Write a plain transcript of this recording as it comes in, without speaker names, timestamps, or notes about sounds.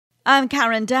I'm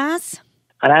Karen Das.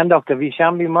 And I'm Dr.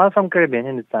 Visham Bhimull from Caribbean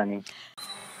Hindustani.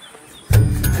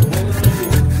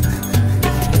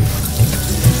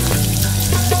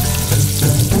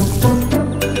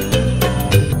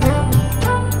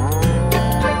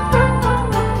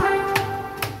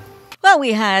 Well,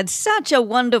 we had such a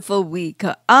wonderful week.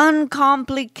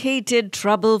 Uncomplicated,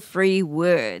 trouble-free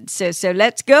words. So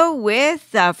let's go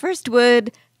with our first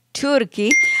word,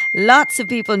 Turkey. Lots of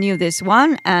people knew this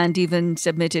one and even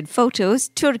submitted photos,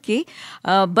 Turkey.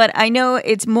 But I know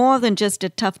it's more than just a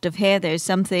tuft of hair. There's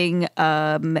something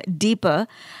deeper,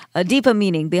 a deeper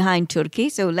meaning behind Turkey.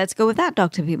 So let's go with that,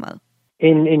 Dr. Bhimull.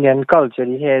 In Indian culture,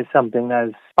 the hair is something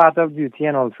that's part of beauty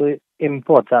and also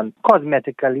important,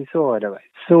 cosmetically so otherwise.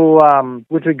 So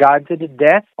with regard to the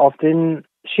death, often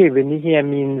shaving the hair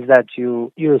means that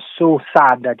you're so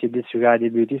sad that you disregard the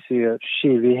beauty, so you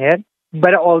shave your head.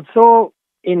 But also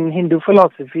in Hindu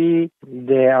philosophy,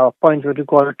 there are points what we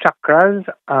call chakras.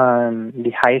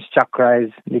 The highest chakra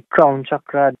is the crown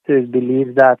chakra. So it's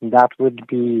believed that that would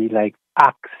be like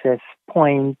access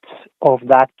point of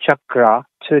that chakra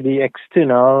to the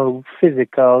external,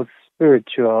 physical,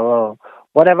 spiritual, or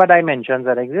whatever dimensions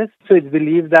that exist. So it's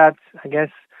believed that, I guess,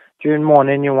 during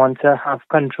morning you want to have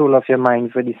control of your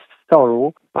mind for the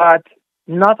sorrow, but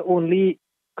not only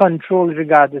control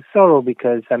regard the sorrow,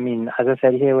 because, I mean, as I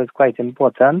said here, was quite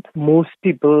important. Most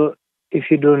people, if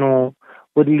you don't know,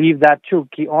 would leave that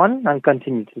chokhi on and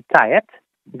continue to tie it.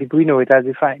 We know it as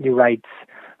the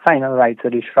final rites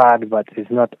of the shroud, but it's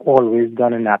not always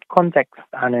done in that context,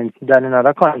 and it's done in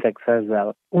other contexts as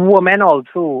well. Women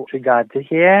also, regard to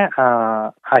hair,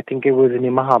 I think it was in the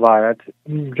Mahabharata,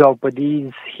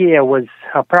 Draupadi's hair was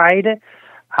her pride,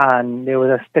 and there was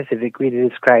a specific way to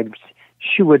describe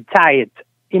she would tie it,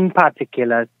 in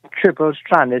particular,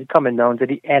 triple-stranded, coming down to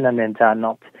the end and then to a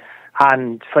knot.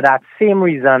 And for that same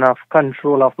reason of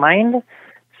control of mind.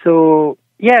 So,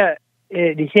 yeah,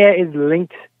 the hair is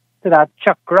linked to that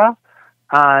chakra,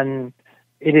 and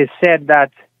it is said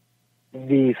that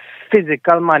the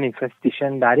physical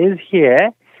manifestation that is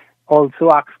here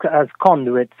also acts as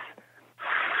conduits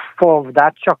for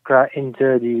that chakra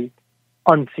into the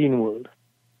unseen world.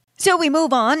 So we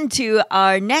move on to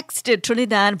our next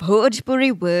Trinidad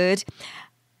Bhojpuri word.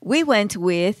 We went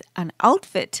with an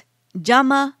outfit,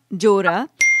 JAMAA, JORAA,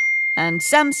 and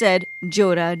some said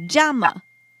JORAA, JAMAA.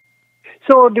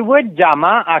 So the word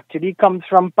JAMAA actually comes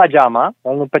from pajama. I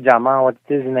don't know pajama, what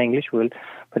it is in the English world,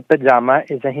 but pajama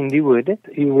is a Hindi word.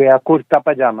 You wear kurta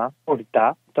pajama,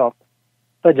 kurta, top,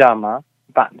 pajama,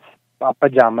 pants.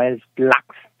 Pajama is black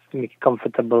to make it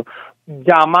comfortable.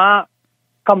 JAMAA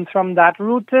comes from that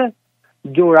root.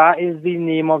 JORAA is the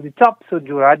name of the top, so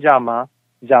JORAA, JAMAA,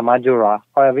 JAMAA, JORAA,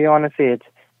 however you want to say it,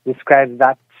 describes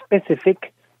that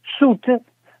specific suit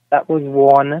that was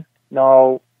worn.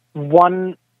 Now,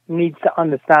 one needs to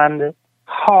understand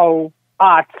how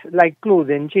art, like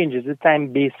clothing, changes with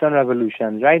time based on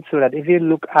revolutions, right? So that if you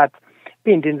look at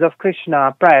paintings of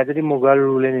Krishna prior to the Mughal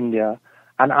rule in India,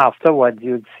 and afterwards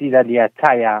you'd see that the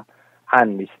attire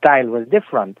and the style was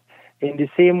different. In the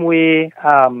same way,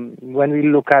 when we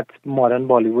look at modern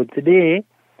Bollywood today,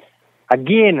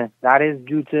 again, that is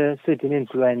due to certain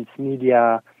influence,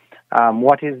 media,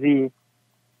 what is the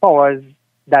powers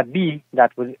that be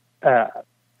that would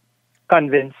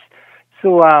convince.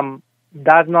 So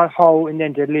that's not how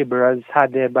indentured laborers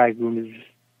had their bridegrooms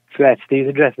dressed. They used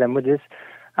to dress them with this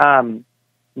JAMAA,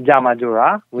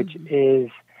 JORAA, which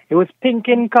is, it was pink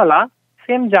in color,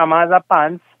 same JAMAA as a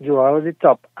pants, JORAA was the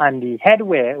top, and the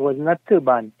headwear was not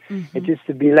turban. It used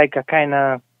to be like a kind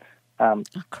of a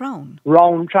crown,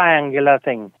 round triangular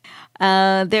thing.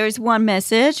 There's one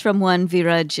message from one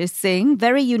Viraj Singh.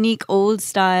 Very unique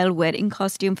old-style wedding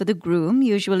costume for the groom,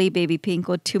 usually baby pink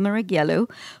or turmeric yellow.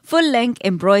 Full-length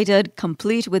embroidered,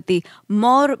 complete with the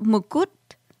Mor Mukut.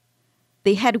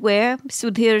 The headwear,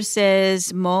 Sudhir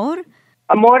says Mor.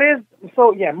 Mor is,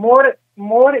 so yeah, Mor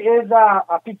is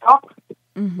a peacock.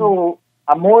 So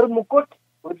a Mor Mukut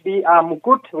would be a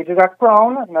mukut, which is a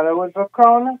crown. Another word for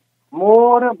crown.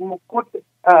 Mor Mukut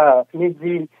means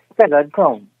the feathered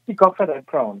crown, peacock feathered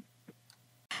crown.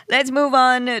 Let's move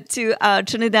on to our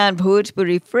Trinidad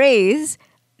Bhojpuri phrase,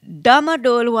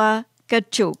 DAMADOLWAH ka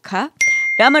CHOKHA.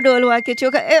 DAMADOLWAH ka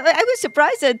CHOKHA. I was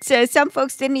surprised that some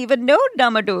folks didn't even know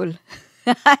Damadol.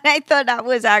 I thought that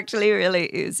was actually really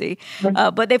easy.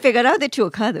 But they figured out the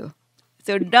chokha though.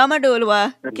 So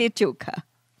DAMADOLWAH ka CHOKHA.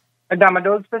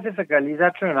 Damadol specifically is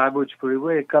a Trinidad Bhojpuri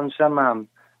where it comes from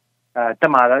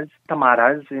Tamaras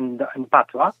in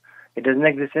Patwa. It doesn't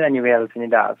exist anywhere else in the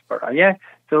diaspora. Yeah.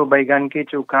 So Baigan ke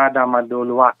chokha,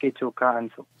 Damadolwah ke chokha,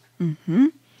 and so.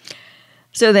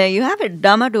 So there you have it.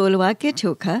 Damadolwah ke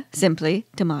chokha, simply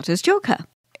tomatoes chokha.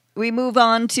 We move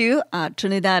on to our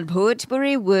Trinidad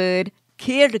Bhojpuri word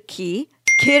KHIRKEE.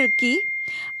 KHIRKEE.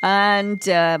 And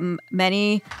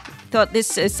many thought this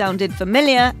sounded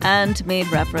familiar and made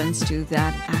reference to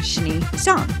that Ashni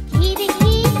song.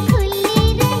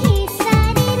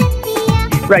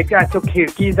 Right, so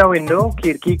khirki is a window.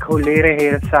 Khirki khole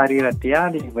rahe sari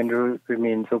ratiya. The window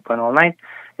remains open all night.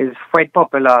 Is quite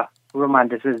popular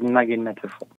romanticism again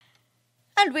metaphor.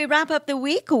 And we wrap up the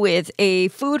week with a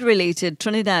food-related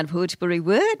Trinidad Bhojpuri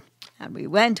word. And we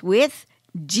went with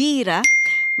GEERA.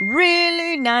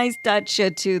 Really nice touch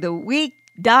to the week.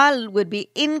 Dal would be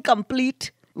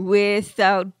incomplete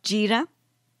without GEERA.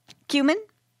 Cumin?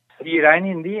 Jeera in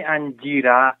Hindi and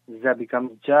jeera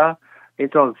becomes ja.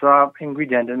 It's also an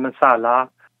ingredient in masala.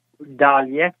 Dal,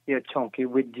 yes, you're chunky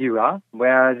with jeera,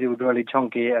 whereas you would really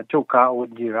chunky chokha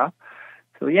with jeera.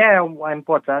 So yeah,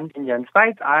 important Indian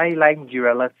spice. I like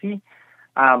jeera lassi,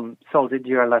 salted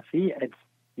jeera lassi. It's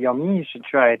yummy. You should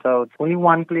try it out. Only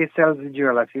one place sells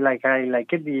jeera lassi. Like I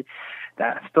like it.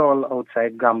 That stall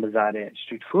outside Grand Bazaar there,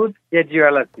 street food. Yeah,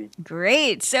 jeera lassi.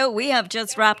 Great. So we have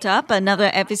just wrapped up another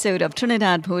episode of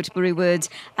Trinidad Bhojpuri Words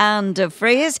and a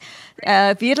Phrase.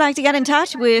 If you'd like to get in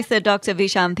touch with Dr.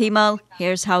 Visham Bhimull,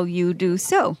 here's how you do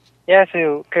so. Yeah,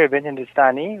 so Caribbean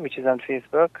Hindustani, which is on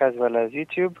Facebook as well as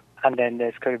YouTube. And then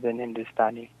there's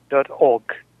CaribbeanHindustani.org,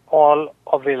 all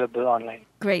available online.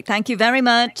 Great. Thank you very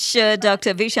much,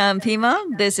 Dr. Visham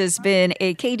Bhimull. This has been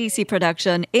a KDC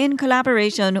production in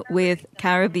collaboration with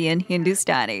Caribbean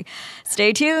Hindustani.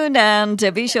 Stay tuned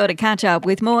and be sure to catch up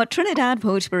with more Trinidad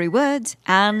Bhojpuri Words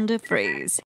and a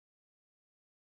Phrase.